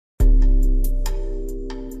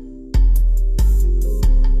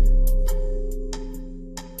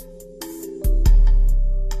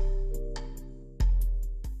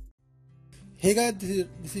Hey guys,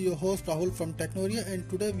 this is your host Rahul from Technoria, and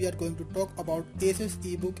today we are going to talk about Asus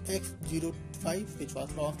EeeBook X205, which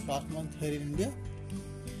was launched last month here in India.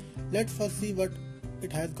 Let's first see what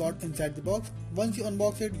it has got inside the box. Once you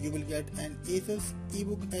unbox it, you will get an Asus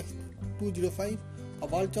EeeBook X205, a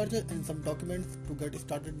wall charger and some documents to get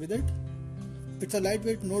started with it. It's a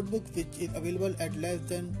lightweight notebook which is available at less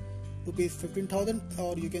than rupees 15,000,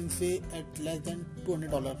 or you can say at less than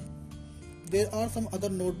 $200. There are some other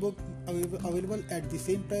notebooks available at the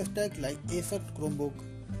same price tag like Acer Chromebook,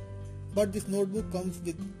 but this notebook comes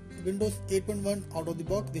with Windows 8.1 out of the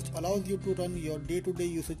box, which allows you to run your day-to-day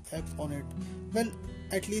usage apps on it. Well,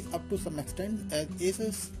 at least up to some extent, as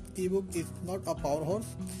Asus EeeBook is not a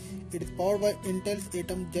powerhouse. It is powered by Intel's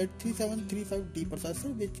Atom Z3735D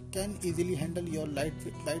processor, which can easily handle your light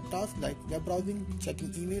tasks like web browsing, checking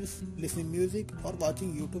emails, listening music, or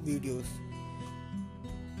watching YouTube videos.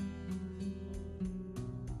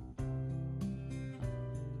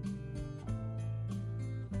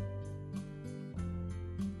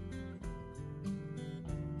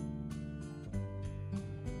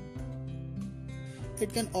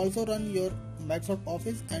 It can also run your Microsoft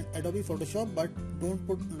Office and Adobe Photoshop, but don't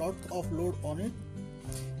put lots of load on it,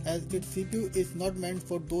 as its CPU is not meant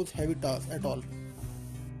for those heavy tasks at all.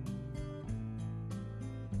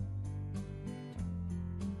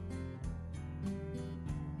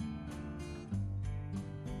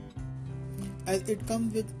 As it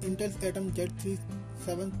comes with Intel's Atom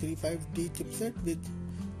Z3735D chipset with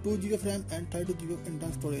 2GB of RAM and 32GB of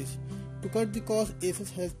internal storage. To cut the cost,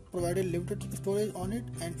 Asus has provided limited storage on it,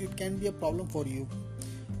 and it can be a problem for you.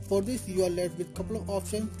 For this, you are left with a couple of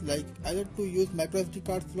options, like either to use microSD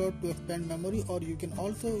card slot to expand memory, or you can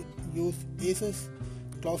also use Asus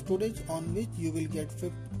cloud storage, on which you will get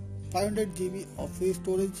 500GB of free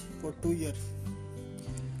storage for 2 years.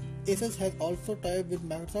 Asus has also tied with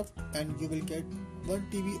Microsoft, and you will get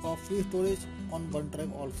 1TB of free storage on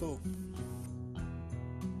OneDrive also.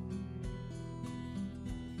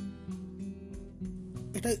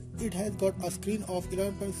 It has got a screen of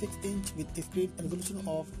 11.6 inch with a screen resolution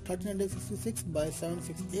of 1366 by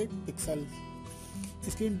 768 pixels.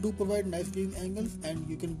 The screen do provide nice viewing angles, and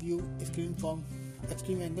you can view the screen from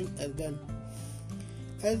extreme angle as well.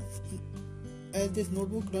 As this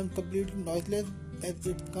notebook runs completely noiseless, as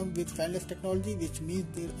it comes with fanless technology, which means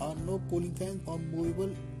there are no cooling fans or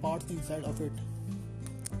movable parts inside of it.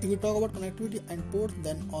 If you talk about connectivity and ports,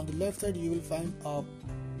 then on the left side you will find a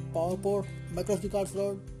power port, microSD card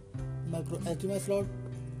slot, micro HDMI slot,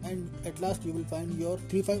 and at last you will find your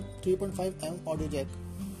 3.5mm audio jack.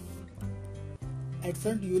 At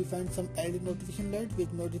front you will find some LED notification lights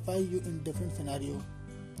which notify you in different scenarios.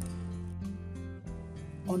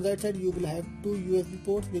 On the right side you will have two USB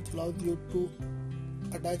ports which allows you to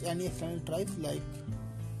attach any external drives like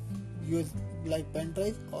pen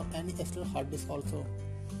drive or any external hard disk also.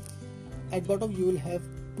 At bottom you will have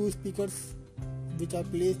two speakers which are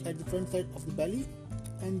placed at the front side of the belly,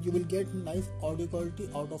 and you will get nice audio quality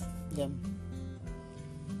out of them.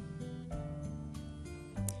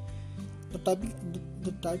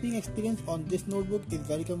 The typing experience on this notebook is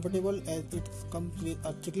very comfortable, as it comes with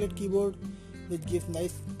a chiclet keyboard which gives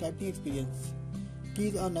nice typing experience.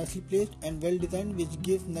 Keys are nicely placed and well designed, which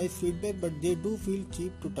gives nice feedback, but they do feel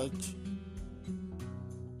cheap to touch.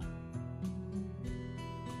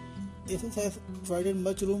 Asus has provided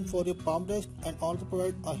much room for your palm rest, and also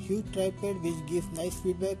provide a huge tripod which gives nice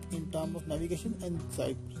feedback in terms of navigation and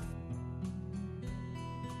sight.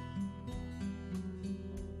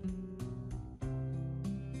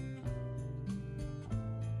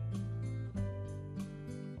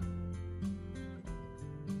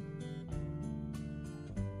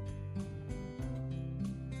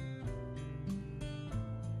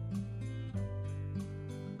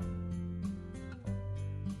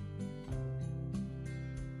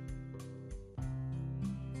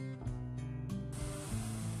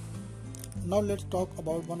 Now let's talk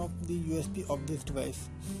about one of the USP of this device.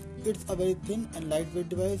 It's a very thin and lightweight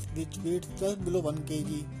device which weighs just below 1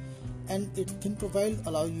 kg, and its thin profile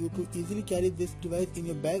allows you to easily carry this device in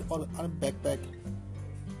your bag or on a backpack.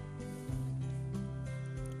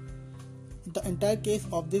 The entire case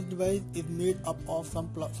of this device is made up of some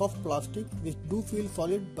soft plastic which do feel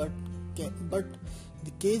solid, but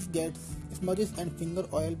the case gets smudges and finger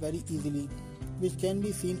oil very easily, which can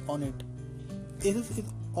be seen on it. Asus is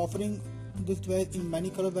offering this device in many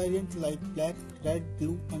color variants like black, red,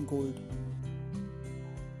 blue and gold.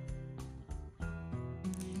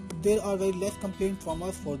 There are very less complaints from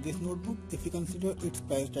us for this notebook if you consider its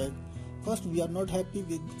price tag. First, we are not happy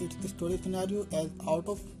with its storage scenario, as out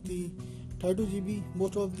of the 32 GB,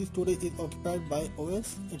 most of the storage is occupied by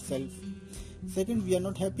OS itself. Second, we are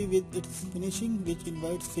not happy with its finishing, which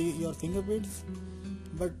invites your fingerprints,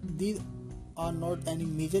 but these are not any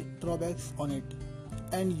major drawbacks on it,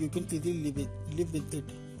 and you can easily live with it.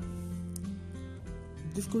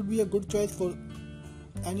 This could be a good choice for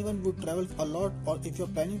anyone who travels a lot, or if you're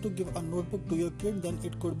planning to give a notebook to your kid, then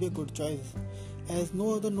it could be a good choice, as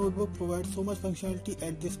no other notebook provides so much functionality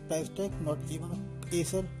at this price tag, not even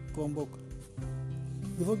Acer Chromebook.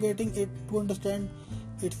 Before getting it, to understand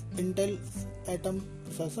its Intel Atom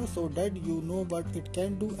processor so that you know what it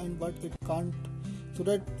can do and what it can't, so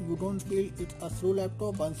that you don't feel it's a slow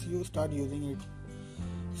laptop once you start using it.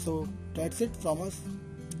 So that's it from us.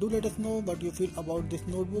 Do let us know what you feel about this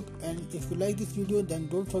notebook, and if you like this video, then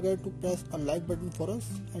don't forget to press a like button for us,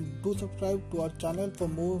 and do subscribe to our channel for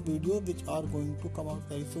more videos which are going to come out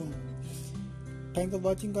very soon. Thanks for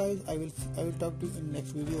watching guys. I will talk to you in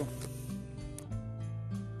next video.